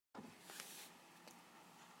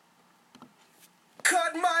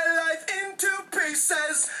cut my life into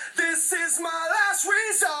pieces. This is my last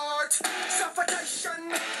resort.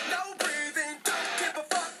 Suffocation, no breathing. Don't give a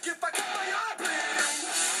fuck if I cut my arm bleeding.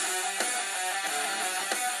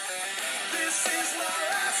 This is my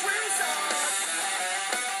last resort.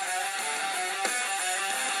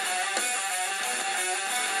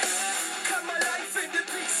 Cut my life into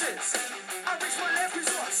pieces. I reach my last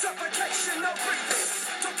resort. Suffocation, no breathing.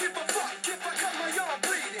 Don't give a fuck if I cut my arm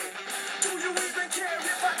bleeding. Do you even care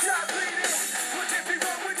if I die bleeding? Would it be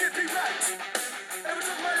wrong? Would it be right? Ever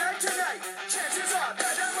took my life tonight? Chances are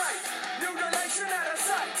that I might. Mutilation out of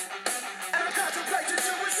sight. And I'm contemplating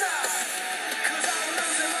suicide. Cause I'm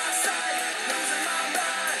losing my sight. Losing my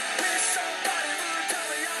mind. Wish somebody would tell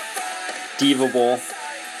me I'm fine. Diva Bowl,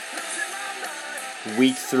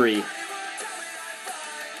 Week 3.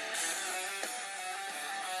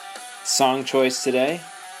 Song choice today,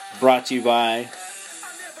 brought to you by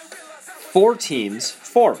 4 teams,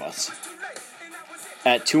 4 of us,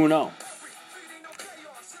 at 2-0.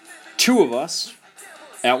 2 of us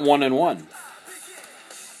at 1-1.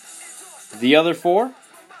 The other 4,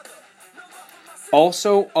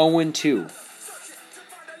 also 0-2.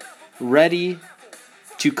 Ready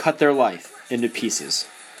to cut their life into pieces.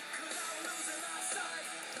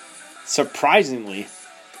 Surprisingly,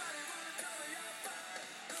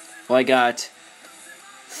 well, I got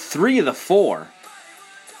 3 of the 4.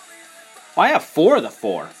 Well, I have 4 of the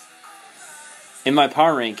 4 in my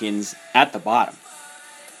power rankings at the bottom.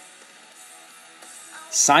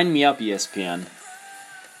 Sign me up, ESPN.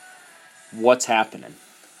 What's happening?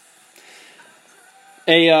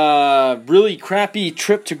 A really crappy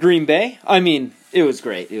trip to Green Bay. I mean, it was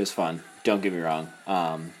great. It was fun. Don't get me wrong.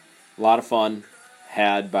 A lot of fun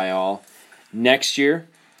had by all. Next year,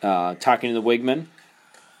 talking to the Wigman,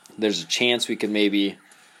 there's a chance we could maybe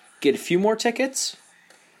get a few more tickets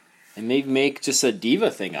and maybe make just a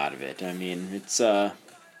Diva thing out of it. I mean,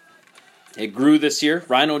 it grew this year.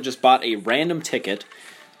 Ryno just bought a random ticket.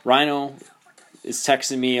 Ryno is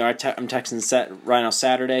texting me, or I'm texting Ryno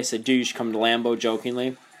Saturday, said, dude, you should come to Lambeau,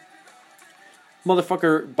 jokingly.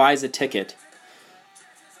 Motherfucker buys a ticket.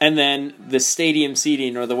 And then the stadium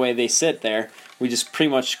seating, or the way they sit there, we just pretty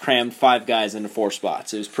much crammed 5 guys into 4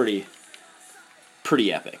 spots. It was pretty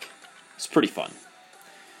epic. It's pretty fun.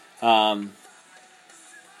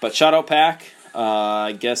 But shout out Pack.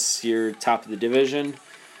 I guess you're top of the division.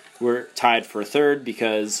 We're tied for 3rd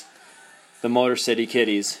because the Motor City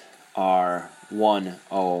Kitties are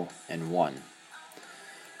 1-0-1.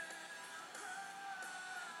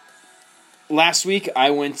 Last week I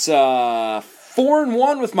went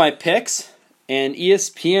 4-1 with my picks, and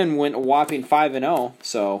ESPN went a whopping 5-0.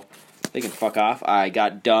 So they can fuck off. I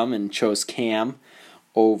got dumb and chose Cam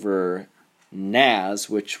over Naz,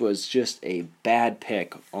 which was just a bad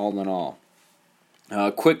pick all in all.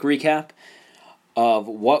 Quick recap of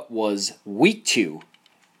what was Week 2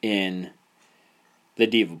 in the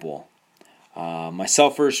Diva Bowl.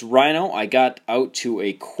 Myself versus Ryno, I got out to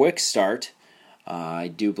a quick start. I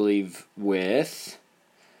do believe with...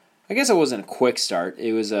 I guess it wasn't a quick start.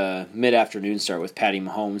 It was a mid-afternoon start with Patty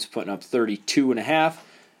Mahomes putting up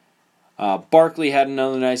 32.5. Barkley had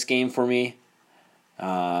another nice game for me.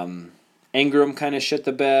 Ingram kind of shit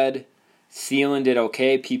the bed. Thielen did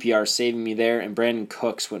okay. PPR saving me there. And Brandon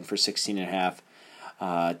Cooks went for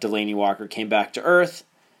 16.5. Delaney Walker came back to earth.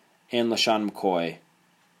 And LaShawn McCoy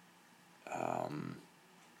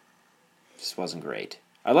just wasn't great.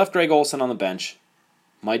 I left Greg Olsen on the bench.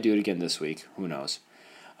 Might do it again this week. Who knows?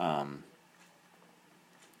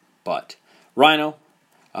 But Ryno,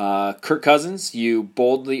 Kirk Cousins, you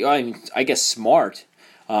boldly, I guess smart,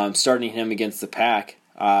 starting him against the Pack.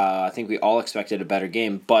 I think we all expected a better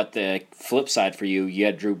game, but the flip side for you, you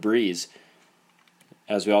had Drew Brees.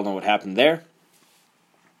 As we all know what happened there.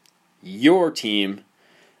 Your team,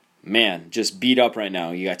 man, just beat up right now.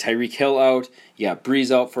 You got Tyreek Hill out, you got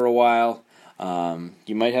Brees out for a while.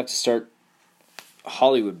 You might have to start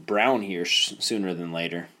Hollywood Brown here sooner than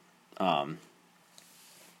later. And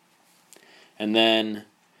then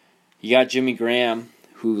you got Jimmy Graham,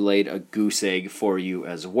 who laid a goose egg for you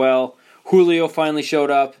as well. Julio finally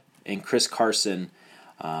showed up, and Chris Carson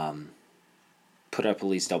put up at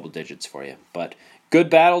least double digits for you. But good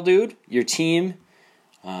battle, dude. Your team,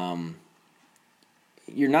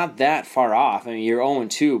 you're not that far off. I mean, you're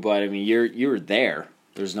 0-2, but I mean, you're there.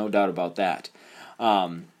 There's no doubt about that.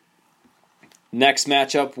 Next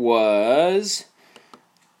matchup was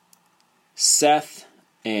Seth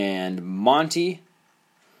and Monty.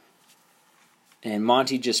 And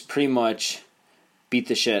Monty just pretty much beat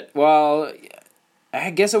the shit. Well,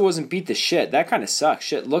 I guess it wasn't beat the shit. That kind of sucks.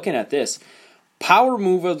 Shit, looking at this, Power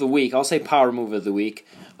move of the week. I'll say power move of the week.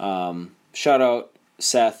 Shout out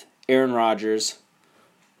Seth, Aaron Rodgers.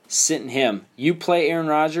 Sitting him. You play Aaron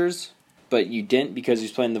Rodgers, but you didn't because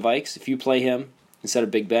he's playing the Vikes. If you play him instead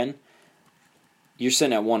of Big Ben, you're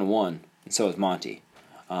sitting at 1-1, and so is Monty.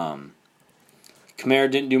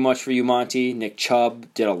 Kamara didn't do much for you, Monty. Nick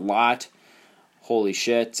Chubb did a lot. Holy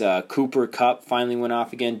shit. Cooper Kupp finally went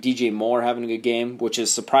off again. DJ Moore having a good game, which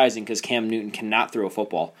is surprising because Cam Newton cannot throw a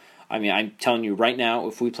football. I mean, I'm telling you right now,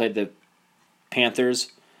 if we played the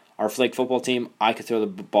Panthers, our flag football team, I could throw the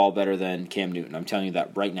ball better than Cam Newton. I'm telling you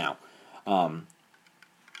that right now.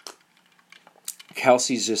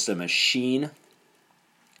 Kelsey's just a machine,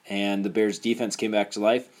 and the Bears' defense came back to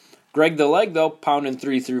life. Greg the Leg, though, pounding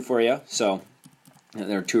 3 through for you, so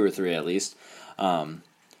there are 2 or 3 at least.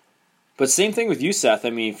 But same thing with you, Seth. I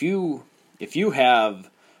mean, if you have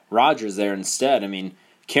Rodgers there instead, I mean,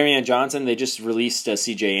 Kerryon Johnson, they just released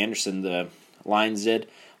C.J. Anderson, the Lions did.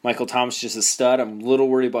 Michael Thomas just a stud. I'm a little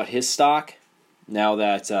worried about his stock now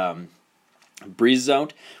that Breeze is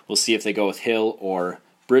out. We'll see if they go with Hill or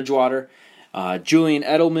Bridgewater. Julian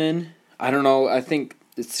Edelman, I don't know. I think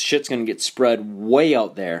this shit's going to get spread way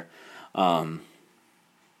out there now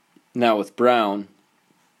with Brown.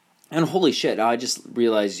 And holy shit, I just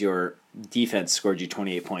realized your defense scored you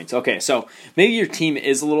 28 points. Okay, so maybe your team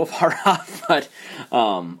is a little far off, but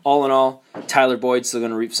all in all, Tyler Boyd's still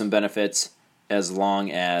going to reap some benefits as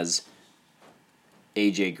long as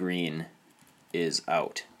A.J. Green is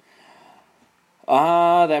out.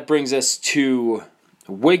 That brings us to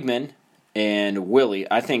Wigman and Willie.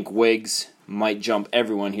 I think Wiggs might jump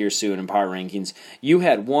everyone here soon in power rankings. You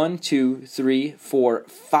had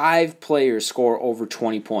 5 players score over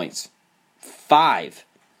 20 points. 5.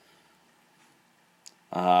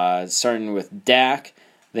 Starting with Dak.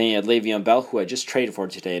 Then you had Le'Veon Bell, who I just traded for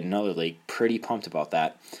today in another league. Pretty pumped about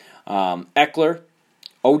that. Eckler,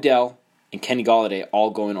 Odell, and Kenny Golladay all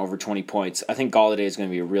going over 20 points. I think Golladay is going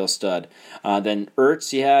to be a real stud. Then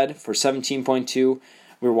Ertz you had for 17.2.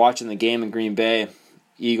 We were watching the game in Green Bay,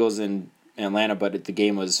 Eagles and Atlanta, but the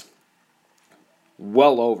game was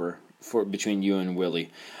well over between you and Willie.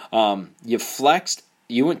 You flexed.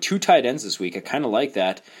 You went 2 tight ends this week. I kind of like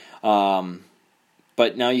that.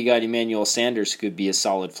 But now you got Emmanuel Sanders, who could be a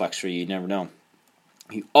solid flex for you. You never know.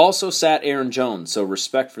 He also sat Aaron Jones, so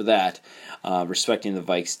respect for that. Respecting the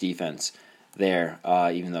Vikes defense there,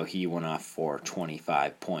 even though he went off for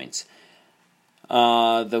 25 points.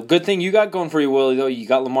 The good thing you got going for you, Willie, though, you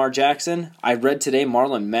got Lamar Jackson. I read today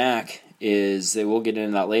Marlon Mack we'll get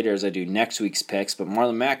into that later as I do next week's picks, but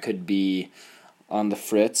Marlon Mack could be on the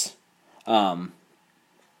fritz. Dookie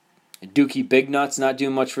Big Nuts not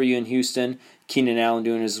doing much for you in Houston. Keenan Allen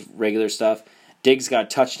doing his regular stuff. Diggs got a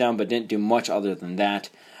touchdown but didn't do much other than that.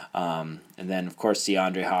 And then, of course,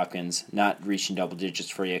 DeAndre Hopkins not reaching double digits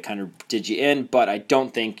for you. Kind of did you in, but I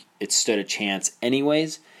don't think it stood a chance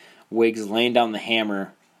anyways. Wiggs laying down the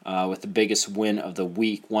hammer with the biggest win of the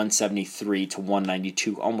week, 173 to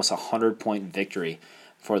 192, almost a 100-point victory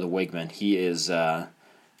for the Wigman. He's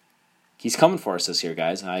coming for us this year,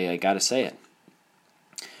 guys. I got to say it.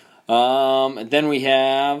 And then we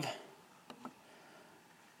have,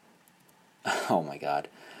 oh my God,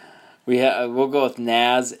 we'll go with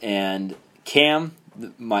Naz and Cam.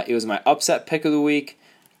 It was my upset pick of the week.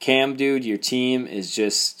 Cam, dude, your team it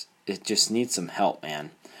just needs some help,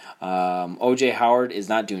 man. O.J. Howard is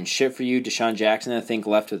not doing shit for you. Deshaun Jackson, I think,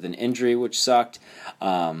 left with an injury, which sucked.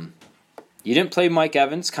 You didn't play Mike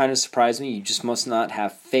Evans. Kind of surprised me. You just must not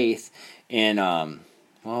have faith in,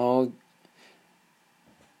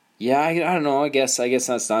 yeah, I don't know. I guess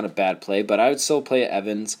that's not a bad play, but I would still play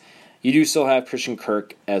Evans. You do still have Christian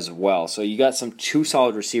Kirk as well. So you got 2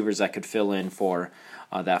 solid receivers that could fill in for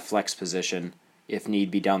that flex position if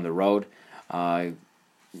need be down the road.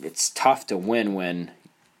 It's tough to win when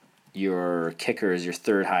your kicker is your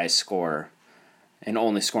 3rd highest scorer and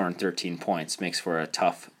only scoring 13 points. Makes for a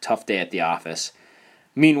tough day at the office.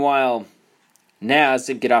 Meanwhile, Naz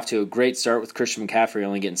did get off to a great start with Christian McCaffrey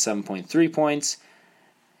only getting 7.3 points.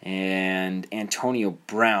 And Antonio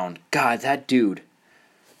Brown. God, that dude.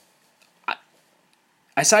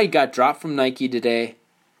 I saw he got dropped from Nike today.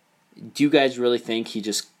 Do you guys really think he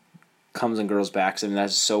just comes on girls' backs? I mean,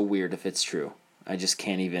 that's so weird if it's true. I just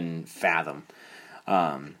can't even fathom.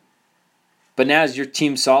 But now as your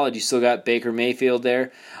team's solid, you still got Baker Mayfield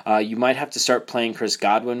there. You might have to start playing Chris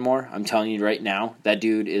Godwin more. I'm telling you right now, that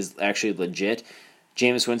dude is actually legit.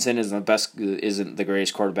 Jameis Winston isn't the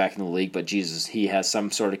greatest quarterback in the league, but Jesus, he has some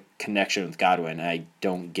sort of connection with Godwin. I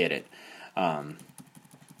don't get it. And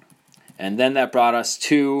then that brought us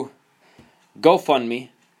to GoFundMe.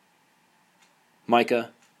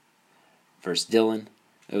 Micah, versus Dylan.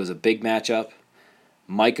 It was a big matchup.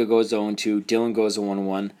 Micah goes 0-2. Dylan goes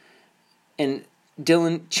 1-1. And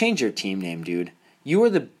Dylan, change your team name, dude. You are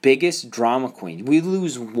the biggest drama queen. We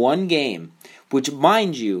lose one game, which,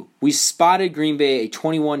 mind you, we spotted Green Bay a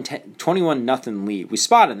 21-0 lead. We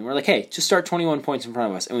spotted them. We're like, hey, just start 21 points in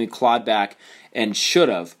front of us. And we clawed back and should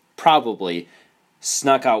have probably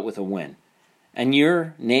snuck out with a win. And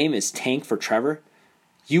your name is Tank for Trevor?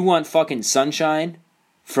 You want fucking Sunshine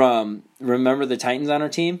from Remember the Titans on our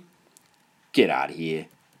team? Get out of here.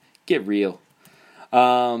 Get real.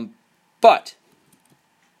 But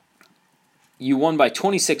you won by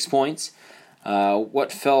 26 points.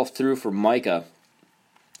 What fell through for Micah?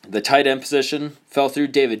 The tight end position fell through.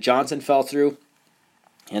 David Johnson fell through.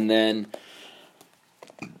 And then,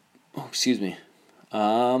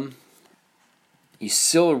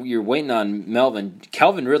 you're waiting on Melvin.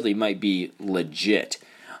 Calvin Ridley might be legit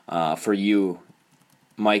for you,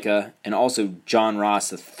 Micah, and also John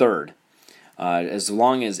Ross III. As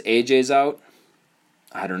long as AJ's out,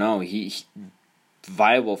 I don't know. He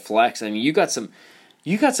viable flex. I mean, you got some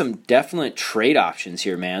definite trade options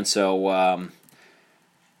here, man. So, I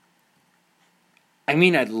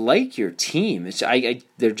mean, I like your team.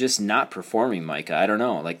 They're just not performing, Micah. I don't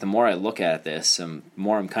know. Like, the more I look at this, the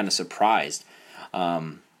more I'm kind of surprised.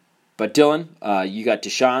 But Dylan, you got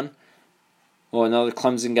Deshaun. Well, another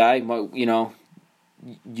Clemson guy. You know,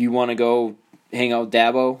 you want to go hang out with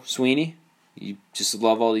Dabo Sweeney? You just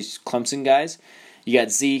love all these Clemson guys. You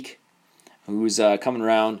got Zeke, who's coming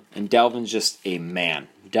around, and Dalvin's just a man.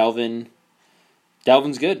 Dalvin's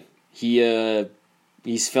good.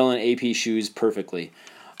 He's filling AP shoes perfectly.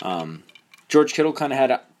 George Kittle kind of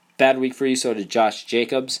had a bad week for you, so did Josh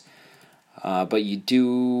Jacobs. But you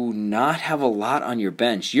do not have a lot on your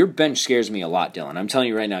bench. Your bench scares me a lot, Dylan. I'm telling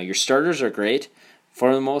you right now, your starters are great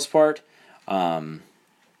for the most part.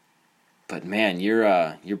 But man,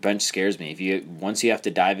 your bench scares me. Once you have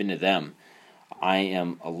to dive into them, I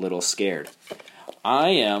am a little scared. I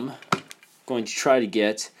am going to try to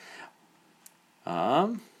get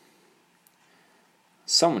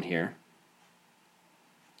someone here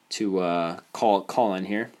to call in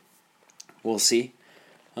here. We'll see.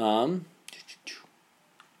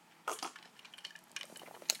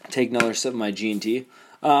 Take another sip of my G&T.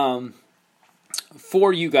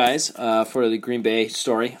 For you guys, for the Green Bay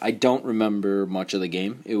story, I don't remember much of the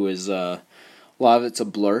game. It was a lot of it's a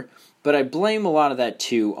blur, but I blame a lot of that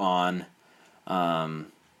too on, going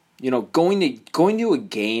to a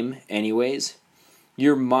game anyways.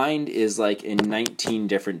 Your mind is like in 19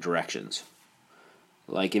 different directions.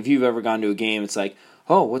 Like if you've ever gone to a game, it's like,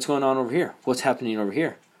 oh, what's going on over here? What's happening over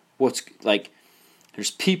here? What's like?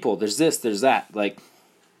 There's people. There's this. There's that. Like,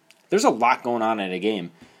 there's a lot going on at a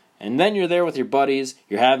game. And then you're there with your buddies,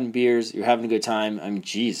 you're having beers, you're having a good time. I mean,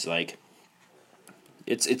 geez, like,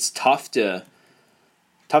 it's tough to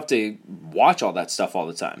watch all that stuff all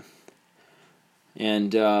the time.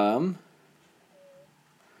 And all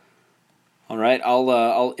right,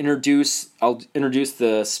 I'll introduce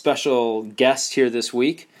the special guest here this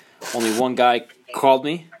week. Only one guy called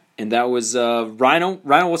me, and that was Ryno.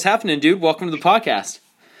 Ryno, what's happening, dude? Welcome to the podcast.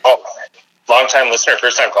 Oh, long time listener,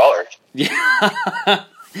 first time caller. Yeah.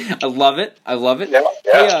 I love it. Yeah.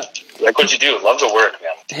 Hey, like what you do. Love the work,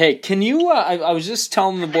 man. Hey, can you, I was just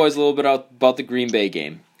telling the boys a little bit about the Green Bay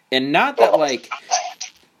game. And not that, like,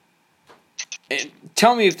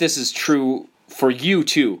 tell me if this is true for you,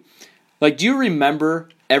 too. Like, do you remember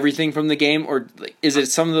everything from the game? Or is it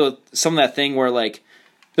some of that thing where, like,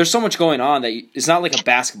 there's so much going on that it's not like a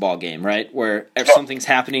basketball game, right? Where something's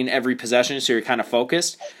happening every possession, so you're kind of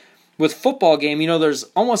focused. With football game, there's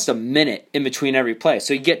almost a minute in between every play.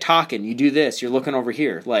 So you get talking, you do this, you're looking over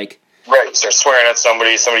here. Like, right, you start swearing at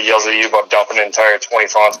somebody yells at you about dumping an entire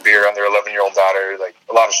 20-ounce beer on their 11-year-old daughter. Like,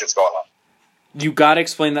 a lot of shit's going on. You got to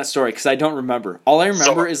explain that story, because I don't remember. All I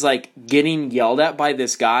remember is, like, getting yelled at by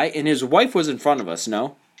this guy, and his wife was in front of us,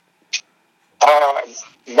 no?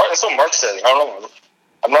 That's what Mark said. I don't know.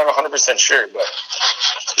 I'm not 100% sure, but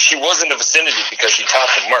she was in the vicinity because she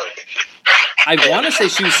talked to Mark. I want to say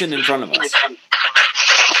she was sitting in front of us.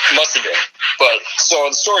 Must have been. But, so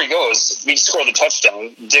the story goes, we score the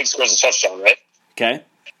touchdown. Diggs scores a touchdown, right? Okay.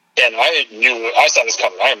 And I saw this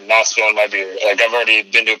coming. I am not spilling my beer. Like, I've already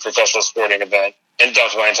been to a professional sporting event and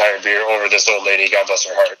dumped my entire beer over this old lady. God bless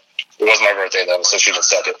her heart. It wasn't my birthday, though, so she didn't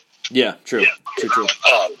suck it. Yeah, true. True.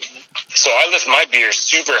 So I lift my beer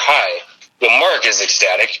super high. Well, Mark is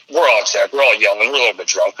ecstatic. We're all ecstatic. We're all yelling. We're a little bit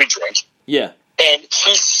drunk. We drink. Yeah. And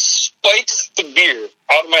he spikes the beer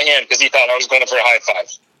out of my hand because he thought I was going for a high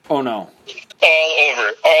five. Oh, no. All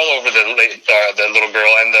over the little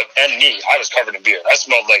girl and me. I was covered in beer. I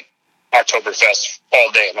smelled like Oktoberfest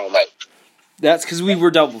all day and all night. That's because we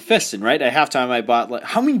were double fisting, right? At halftime, I bought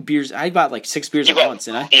how many beers? I bought 6 beers at once,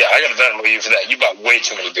 didn't I? Yeah, I got to Venmo you for that. You bought way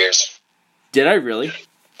too many beers. Did I really?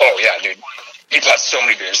 Oh yeah, dude. You bought so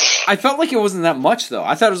many beers. I felt like it wasn't that much though.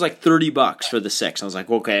 I thought it was like $30 for the 6. I was like,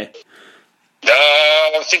 okay.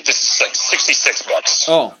 I think this is like $66.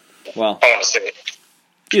 Oh, well. I want to say it.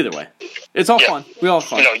 Either way, it's all fun. We all have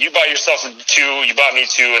fun. You bought yourself 2, you bought me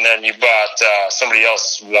 2, and then you bought somebody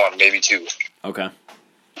else 1, maybe 2. Okay.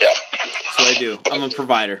 Yeah. That's what I do. I'm a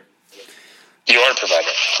provider. You are a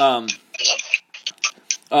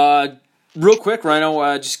provider. Real quick,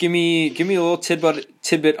 Ryno, just give me a little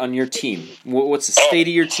tidbit on your team. What's the state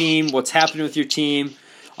of your team? What's happening with your team?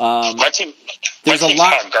 My team's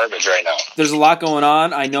hot garbage right now. There's a lot going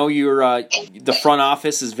on. I know you're the front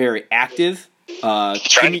office is very active.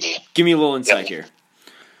 Give me a little insight here.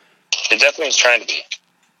 It definitely is trying to be.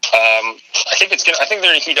 I think they're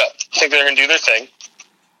gonna heat up. I think they're gonna do their thing.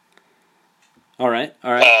 All right.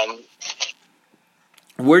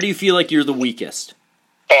 Where do you feel like you're the weakest?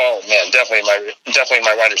 Oh man, definitely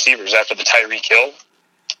my wide receivers after the Tyreek Hill.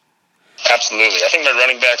 Absolutely, I think my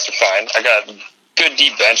running backs are fine. I got a good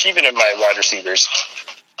deep bench, even in my wide receivers.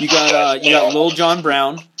 You got Lil John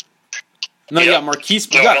Brown. No, you got Marquise.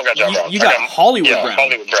 You got Hollywood Brown.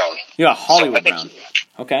 Hollywood Brown. You got Hollywood Brown.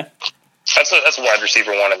 Okay. That's a wide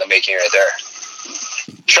receiver 1 in the making right there.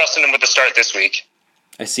 Trusting him with the start this week.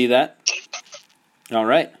 I see that. All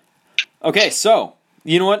right. Okay, so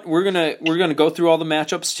you know what? We're gonna go through all the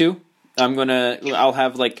matchups too. I'll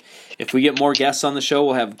have if we get more guests on the show,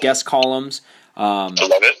 we'll have guest columns. I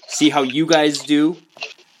love it. See how you guys do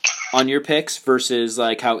on your picks versus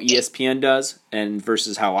how ESPN does and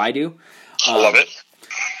versus how I do. I love it.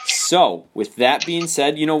 So, with that being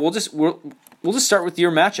said, we'll just start with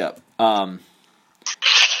your matchup.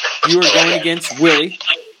 You are going against Willie.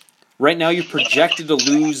 Right now, you're projected to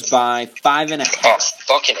lose by 5.5. Oh,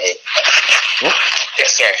 fucking hate. Oh. Yeah,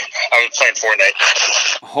 sorry. I'm playing Fortnite.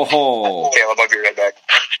 Oh. Okay, I'll be right back.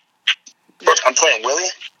 I'm playing Willie?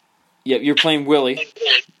 Yeah, you're playing Willie.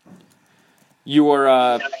 You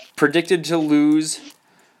are predicted to lose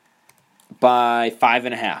by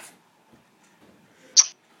 5.5.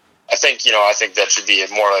 I think that should be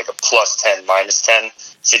more like a +10, -10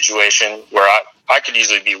 situation where I could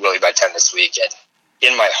easily beat Willie by 10 this week. And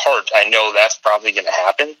in my heart, I know that's probably going to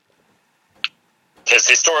happen. Because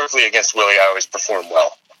historically against Willie, I always perform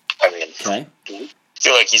well. I mean, I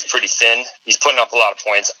feel like he's pretty thin. He's putting up a lot of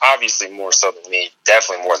points. Obviously more so than me.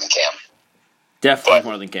 Definitely more than Cam. Definitely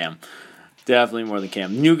more than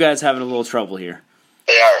Cam. New guys having a little trouble here.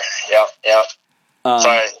 They are. Yeah.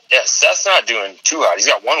 Seth's not doing too hot. He's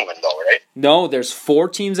got 1 win, though, right? No, there's 4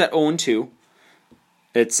 teams at 0-2.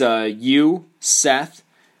 It's you, Seth,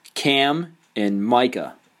 Cam, and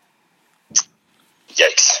Micah.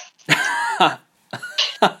 Yikes.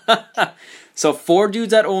 So 4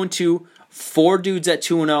 dudes at 0-2, 4 dudes at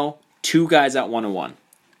 2-0, 2 guys at 1-1.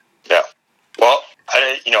 Yeah. Well,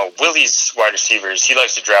 Willie's wide receivers, he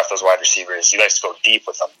likes to draft those wide receivers. He likes to go deep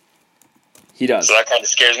with them. He does. So that kind of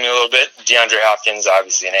scares me a little bit. DeAndre Hopkins,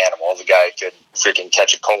 obviously an animal. The guy could freaking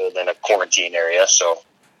catch a cold in a quarantine area. So,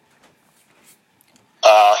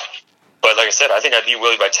 but like I said, I think I beat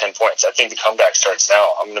Willie by 10 points. I think the comeback starts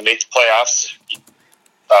now. I'm going to make the playoffs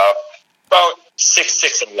about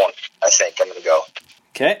 6-1, I think I'm going to go.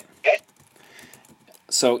 Okay.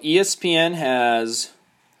 So ESPN has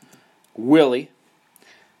Willie.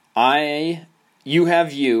 You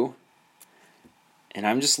have you. And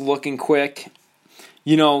I'm just looking quick.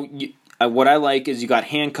 What I like is you got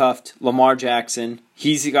handcuffed Lamar Jackson.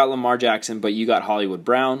 He's got Lamar Jackson, but you got Hollywood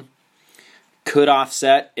Brown. Could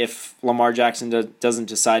offset if Lamar Jackson doesn't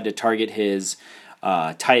decide to target his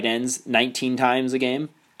tight ends 19 times a game.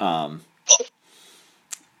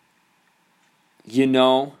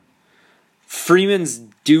 Freeman's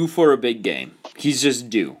due for a big game. He's just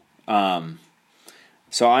due.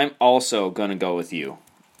 So I'm also going to go with you.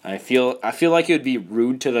 I feel like it would be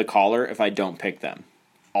rude to the caller if I don't pick them.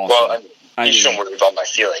 Also, well, you shouldn't worry about my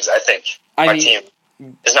feelings. I think my team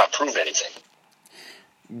does not prove anything.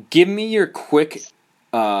 Give me your quick.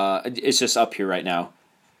 It's just up here right now.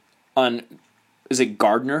 Is it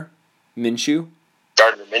Gardner Minshew?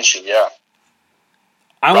 Gardner Minshew, yeah.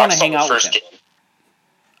 I want to hang out with him.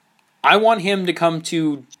 I want him to come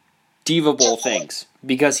to Diva Bowl things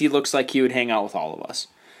because he looks like he would hang out with all of us.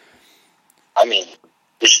 I mean,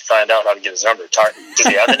 we should find out how to get his number. Does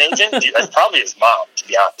he have an agent? That's probably his mom, to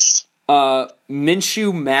be honest.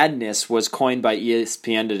 Minshew Madness was coined by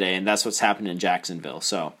ESPN today, and that's what's happening in Jacksonville.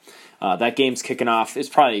 So that game's kicking off. It's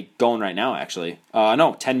probably going right now, actually.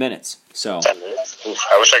 10 minutes. So 10 minutes. Oof,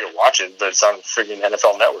 I wish I could watch it, but it's on freaking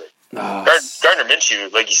NFL Network. Gardner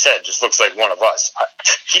Minshew, like you said, just looks like one of us.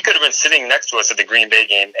 He could have been sitting next to us at the Green Bay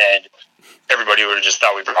game, and everybody would have just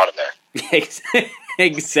thought we brought him there.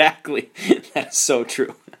 Exactly. That's so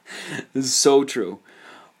true. This is so true.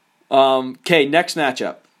 Okay, next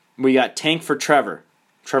matchup. We got Tank for Trevor.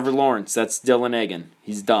 Trevor Lawrence. That's Dylan Egan.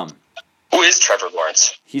 He's dumb. Who is Trevor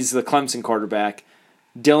Lawrence? He's the Clemson quarterback.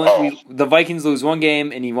 Dylan, the Vikings lose one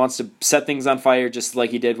game, and he wants to set things on fire just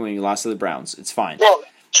like he did when he lost to the Browns. It's fine. Well,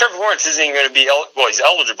 Trevor Lawrence isn't even going to be he's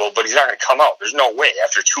eligible, but he's not going to come out. There's no way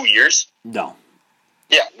after 2 years. No.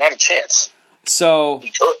 Yeah, not a chance. So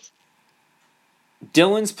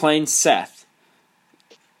Dylan's playing Seth.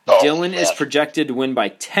 Dylan is projected to win by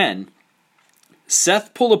 10.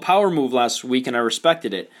 Seth pulled a power move last week, and I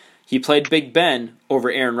respected it. He played Big Ben over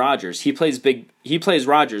Aaron Rodgers. He plays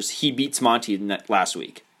Rodgers. He beats Monty last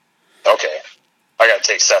week. Okay. I got to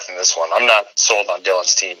take Seth in this one. I'm not sold on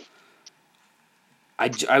Dylan's team.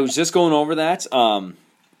 I was just going over that.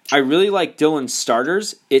 I really like Dylan's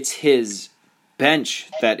starters. It's his bench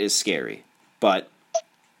that is scary. But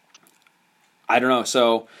I don't know.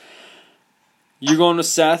 So you're going with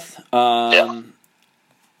Seth. Yeah.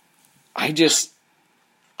 I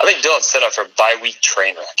think Dylan's set up for a bye-week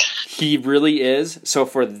train wreck. He really is. So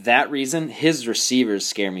for that reason, his receivers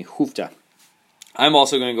scare me. Hoofda. I'm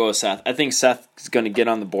also going to go with Seth. I think Seth is going to get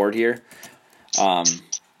on the board here.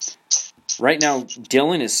 Right now,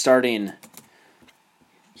 Dylan is starting.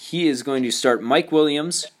 He is going to start Mike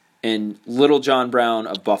Williams and Little John Brown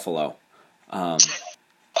of Buffalo. I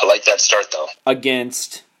like that start, though.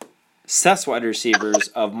 Against Seth's wide receivers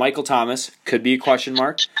of Michael Thomas, could be a question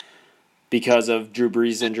mark because of Drew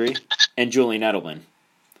Brees' injury, and Julian Edelman.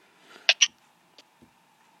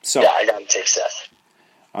 So, yeah, I got to take Seth.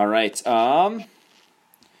 All right.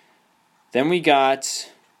 Then we got...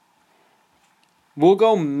 We'll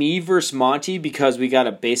go me versus Monty because we got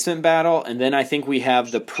a basement battle, and then I think we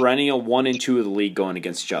have the perennial 1 and 2 of the league going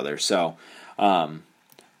against each other. So,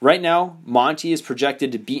 right now, Monty is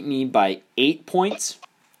projected to beat me by 8 points.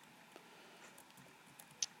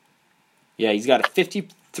 Yeah, he's got a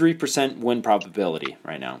 53% win probability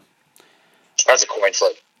right now. That's a coin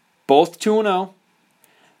flip. Both 2-0.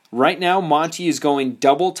 Right now, Monty is going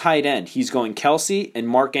double tight end. He's going Kelsey and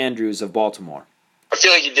Mark Andrews of Baltimore. I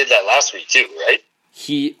feel like you did that last week, too, right?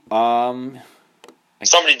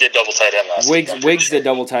 Somebody did double tight end last week. Wiggs did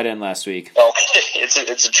double tight end last week. Okay, it's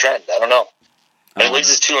a trend. I don't know. And Wiggs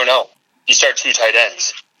is 2-0. You start 2 tight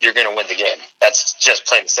ends, you're going to win the game. That's just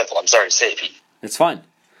plain and simple. I'm sorry to say, Pete. It's fine.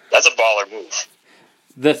 That's a baller move.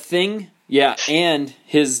 The thing, yeah, and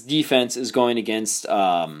his defense is going against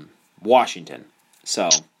Washington. So,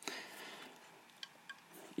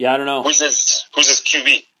 yeah, I don't know. Who's his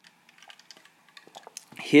QB?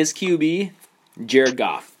 His QB, Jared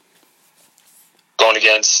Goff. Going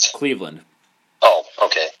against? Cleveland. Oh,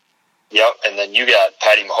 okay. Yep, and then you got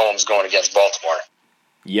Patty Mahomes going against Baltimore.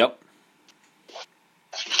 Yep.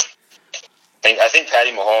 I think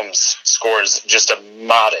Patty Mahomes scores just a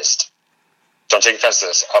modest, don't take offense to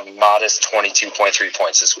this, a modest 22.3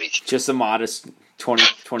 points this week. Just a modest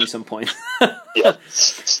 20-some points. Yeah.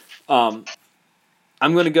 I'm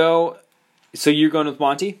going to go, so you're going with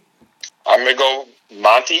Monty? I'm going to go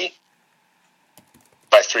Monty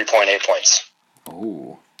by 3.8 points.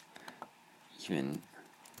 Oh,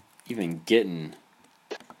 even getting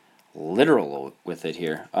literal with it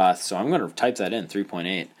here. So I'm going to type that in,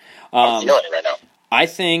 3.8. I'm feeling it right now. I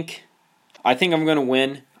think I'm going to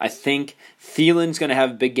win. I think Thielen's going to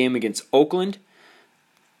have a big game against Oakland,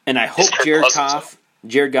 and I hope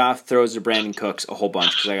Jared Goff throws to Brandon Cooks a whole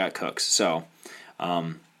bunch because I got Cooks. So,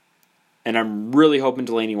 and I'm really hoping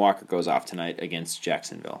Delaney Walker goes off tonight against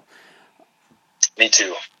Jacksonville. Me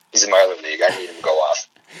too. He's in my other league. I need him to go off.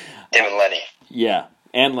 Him and Lenny. Yeah,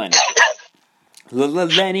 and Lenny.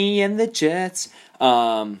 Lenny and the Jets.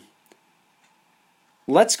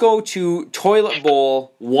 Let's go to Toilet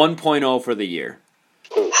Bowl 1.0 for the year.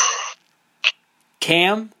 Oof.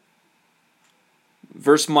 Cam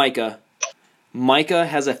versus Micah. Micah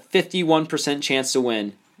has a 51% chance to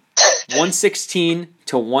win. 116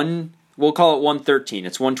 to 1. We'll call it 113.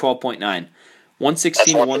 It's 112.9.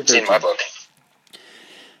 116 to 113. In my book.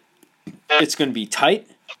 It's going to be tight.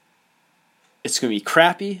 It's going to be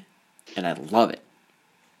crappy, and I love it.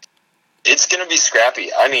 It's going to be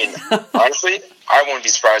scrappy. I mean, honestly, I wouldn't be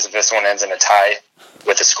surprised if this one ends in a tie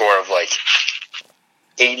with a score of like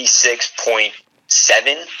 86.7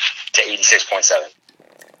 to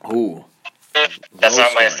 86.7. Ooh. That's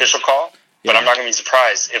not my official call, but I'm not going to be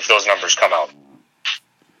surprised if those numbers come out.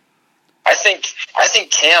 I think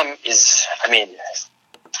Cam is,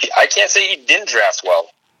 I can't say he didn't draft well.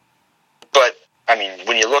 But, I mean,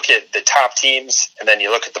 when you look at the top teams and then you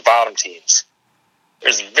look at the bottom teams,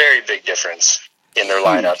 there's a very big difference in their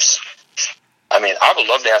lineups. I mean, I would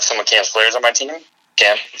love to have some of Cam's players on my team.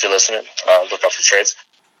 Cam, if you're listening, look up for trades.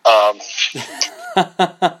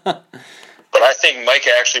 But I think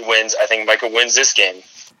Micah actually wins. I think Micah wins this game,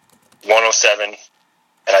 107.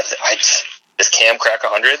 And does Cam crack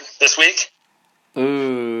 100 this week?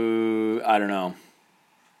 Ooh, I don't know.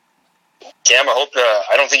 Cam,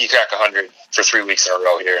 I don't think you crack 100 for 3 weeks in a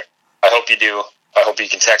row here. I hope you do. I hope you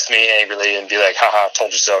can text me angrily and be like, haha,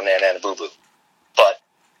 told you so, nana, boo-boo. But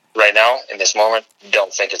right now, in this moment,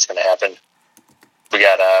 don't think it's going to happen. We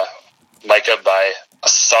got Micah by a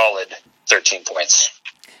solid 13 points.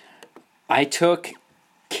 I took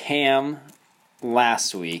Cam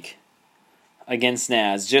last week against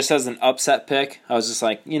Naz just as an upset pick. I was just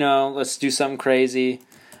like, let's do something crazy.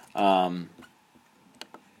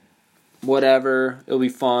 Whatever. It'll be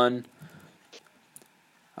fun.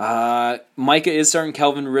 Micah is starting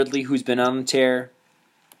Kelvin Ridley, who's been on the tear.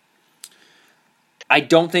 I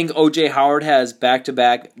don't think O.J. Howard has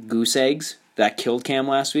back-to-back goose eggs that killed Cam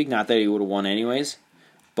last week. Not that he would have won anyways.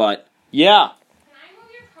 But, yeah. Can I move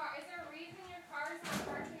your car? Is there a reason your car is not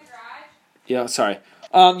parked in the garage? Yeah, sorry.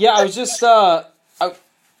 I was just, I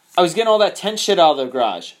was getting all that tent shit out of the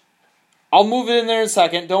garage. I'll move it in there in a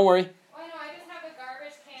second. Don't worry. Oh, no, I just have a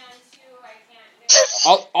garbage can, too. I can't do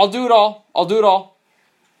it. I'll do it all. I'll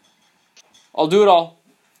do it all.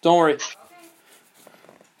 Don't worry. Okay.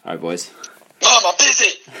 All right, boys. Mom, I'm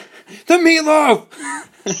busy. The meatloaf!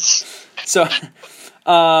 So,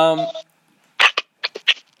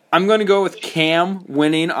 I'm going to go with Cam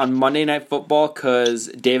winning on Monday Night Football because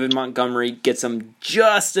David Montgomery gets him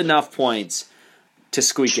just enough points to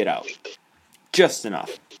squeak it out. Just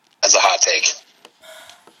enough. That's a hot take.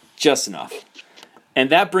 Just enough.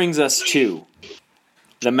 And that brings us to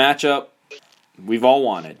the matchup we've all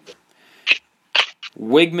wanted.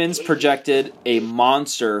 Wigman's projected a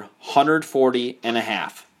monster 140 and a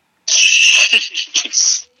half. Jeez.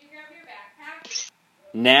 Did you grab your backpack?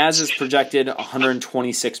 Naz is projected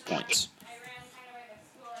 126 points. I ran kind of by the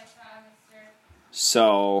school. I saw Mr.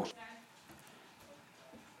 So,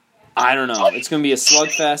 I don't know. It's going to be a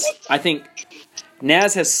slugfest. I think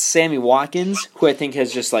Naz has Sammy Watkins, who I think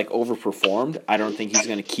has just overperformed. I don't think he's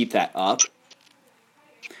going to keep that up.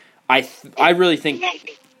 I really think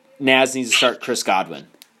Naz needs to start Chris Godwin.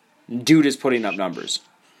 Dude is putting up numbers.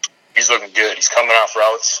 He's looking good. He's coming off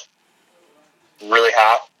routes. Really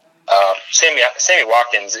hot. Sammy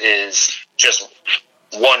Watkins is just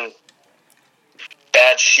one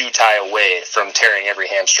bad shoe tie away from tearing every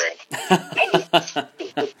hamstring.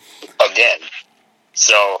 Again.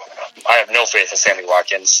 So, I have no faith in Sammy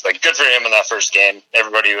Watkins. Good for him in that first game.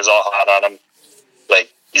 Everybody was all hot on him.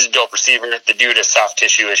 He's a dope receiver. The dude has soft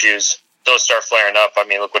tissue issues. Those start flaring up. I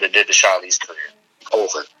mean, look what it did to Shiley's career.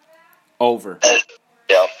 Over.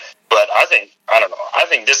 Yeah. But I don't know. I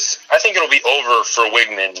think it'll be over for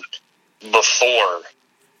Wigman before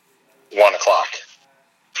 1 o'clock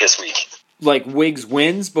this week. Wiggs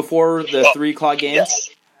wins before the 3 o'clock game?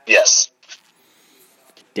 Yes.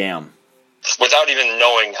 Damn. Without even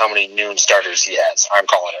knowing how many noon starters he has. I'm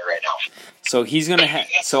calling it right now. So he's going to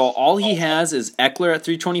so all he has is Eckler at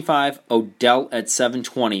 325, Odell at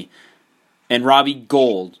 720, and Robbie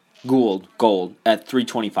Gould at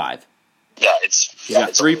 325. Yeah, he's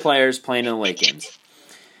got 3 players playing in the late games.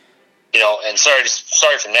 And sorry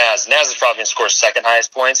for Naz. Naz is probably going to score second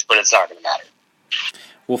highest points, but it's not going to matter.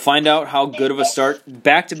 We'll find out how good of a start.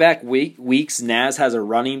 Back-to-back weeks, Naz has a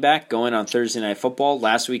running back going on Thursday Night Football.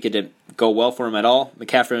 Last week it didn't go well for him at all.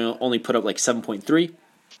 McCaffrey only put up 7.3.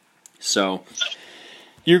 So,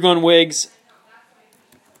 you're going Wiggs.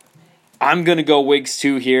 I'm going to go Wiggs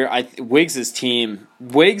too here. Wiggs' team,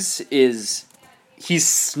 he's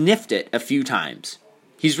sniffed it a few times.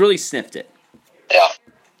 He's really sniffed it. Yeah.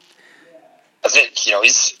 I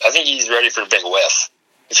think he's ready for a big whiff,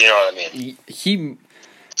 if you know what I mean.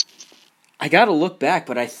 I got to look back,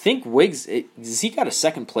 but I think Wiggs, has he got a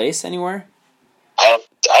second place anywhere? I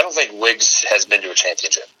don't think Wiggs has been to a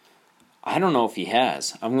championship. I don't know if he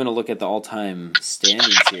has. I'm going to look at the all-time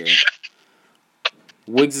standings here.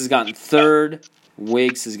 Wiggs has gotten 3rd.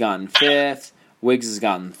 Wiggs has gotten 5th. Wiggs has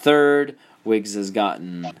gotten 3rd. Wiggs has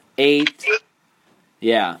gotten 8th.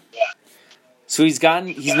 Yeah. So he's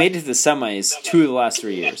made it to the semis 2 of the last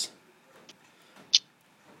 3 years.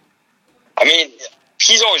 I mean,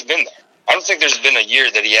 he's always been there. I don't think there's been a year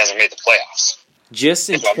that he hasn't made the playoffs. Just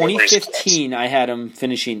in 2015, I had him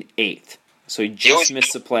finishing 8th. So he just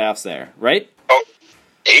missed the playoffs there, right? Oh,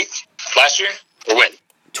 8th? Last year? Or when?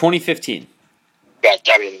 2015.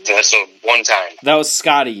 That's a one time. That was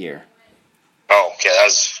Scotty year. Oh, okay. That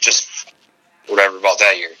was just whatever about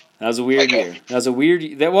that year. That was a weird year. That was a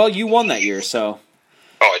weird. Well, you won that year, so.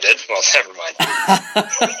 Oh, I did? Well, never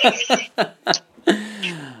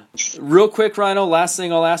mind. Real quick, Ryno, last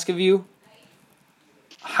thing I'll ask of you.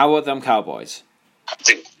 How about them Cowboys?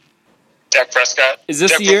 Dude, Dak Prescott. Is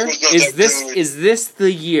this the year? Is this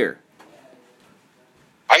the year?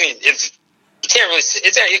 I mean, you can't really.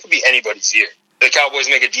 It could be anybody's year. The Cowboys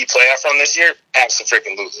make a deep playoff run this year.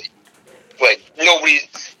 Absolutely. Like nobody.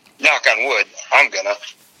 Knock on wood. I'm gonna.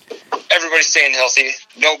 Everybody's staying healthy.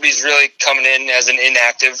 Nobody's really coming in as an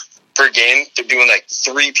inactive per game. They're doing like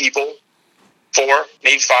 3 people, 4,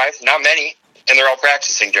 maybe 5, not many, and they're all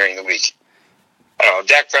practicing during the week. I don't know.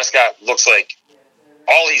 Dak Prescott looks like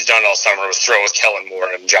all he's done all summer was throw with Kellen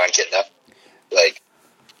Moore and John Kitna. Like,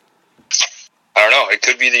 I don't know. It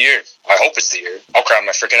could be the year. I hope it's the year. I'll cry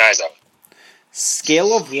my freaking eyes out.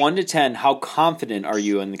 Scale of 1 to 10, how confident are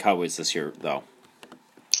you in the Cowboys this year, though?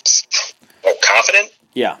 Oh, confident?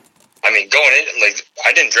 Yeah. I mean, going in, like,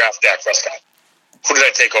 I didn't draft Dak Prescott. Who did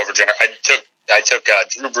I take over? I took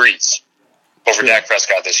Drew Brees over Dak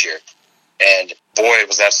Prescott this year. And, boy,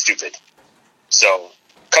 was that stupid. So,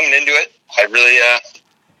 coming into it, I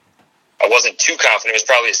wasn't too confident. It was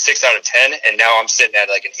probably a 6 out of 10, and now I'm sitting at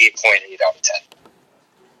like an 8.8 out of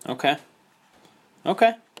 10.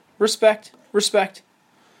 Okay. Respect.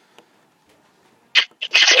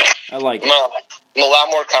 I like it. I'm a lot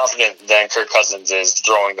more confident than Kirk Cousins is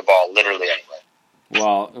throwing the ball literally anywhere.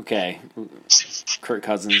 Well, okay. Kirk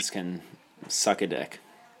Cousins can suck a dick.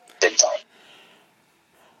 Big time.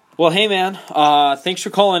 Well, hey, man. Thanks for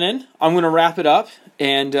calling in. I'm going to wrap it up.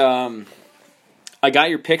 And I got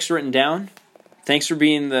your picks written down. Thanks for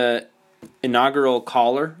being the inaugural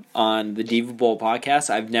caller on the Diva Bowl podcast.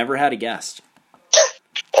 I've never had a guest.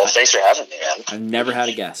 Well, thanks for having me, man. I've never had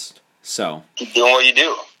a guest. So keep doing what you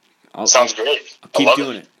do. Sounds great. I'll keep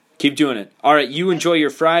doing it. Keep doing it. All right, you enjoy your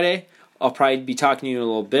Friday. I'll probably be talking to you in a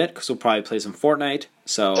little bit because we'll probably play some Fortnite.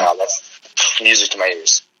 So that's music to my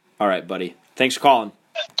ears. All right, buddy. Thanks for calling.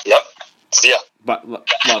 Yep. See ya. But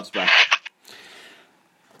loves, bye.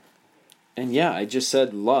 And yeah, I just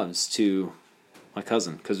said loves to my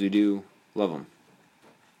cousin because we do love him.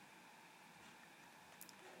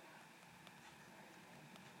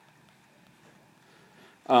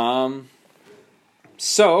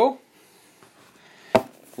 So,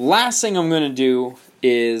 last thing I'm going to do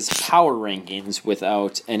is power rankings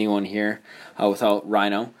without anyone here, without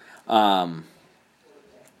Ryno.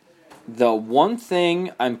 The one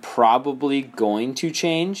thing I'm probably going to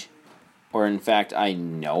change, or in fact I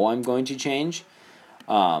know I'm going to change,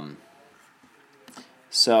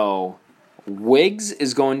 so Wiggs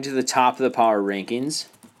is going to the top of the power rankings.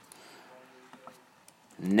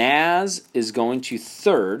 Naz is going to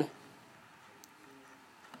third.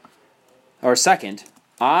 Or second.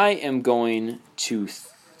 I am going to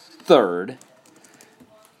third.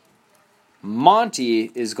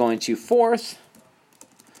 Monty is going to fourth.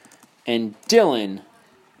 And Dylan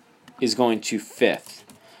is going to fifth.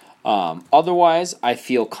 Otherwise, I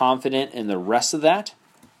feel confident in the rest of that.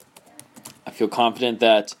 I feel confident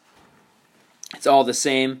that it's all the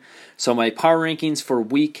same. So my power rankings for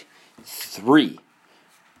week 3.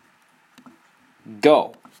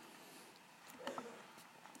 Go.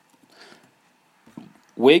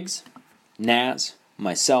 Wiggs, Naz,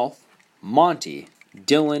 myself, Monty,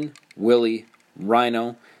 Dylan, Willie,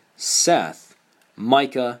 Ryno, Seth,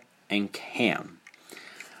 Micah, and Cam.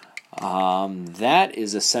 That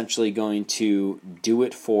is essentially going to do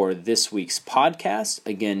it for this week's podcast.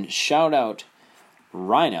 Again, shout out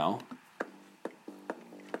Ryno.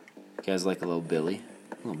 You guys like a little Billie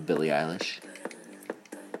Eilish?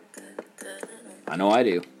 I know I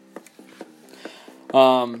do.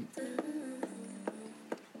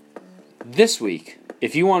 This week,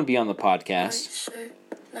 if you want to be on the podcast,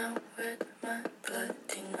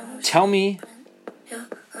 tell me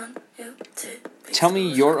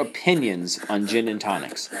your opinions on gin and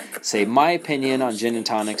tonics. Say, my opinion on gin and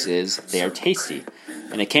tonics is they are tasty,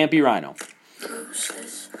 and it can't be Ryno.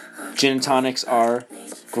 Gin and tonics are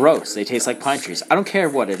gross. They taste like pine trees. I don't care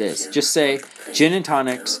what it is. Just say, gin and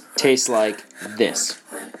tonics taste like this.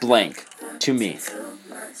 Blank. To me.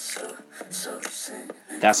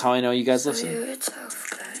 That's how I know you guys listen.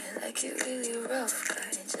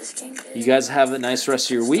 You guys have a nice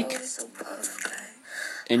rest of your week.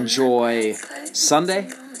 Enjoy Sunday.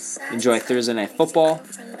 Enjoy Thursday Night Football.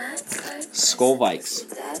 Skol Vikes.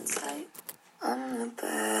 I'm the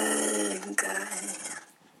bad guy.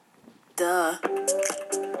 Duh.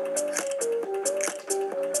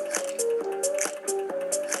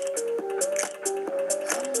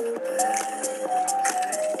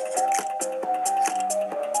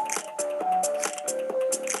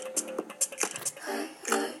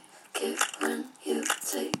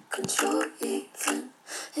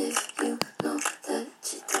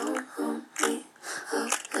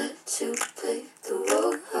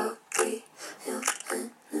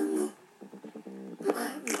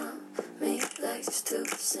 likes to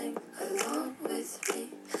sing along with me,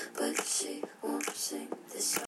 but she won't sing this song.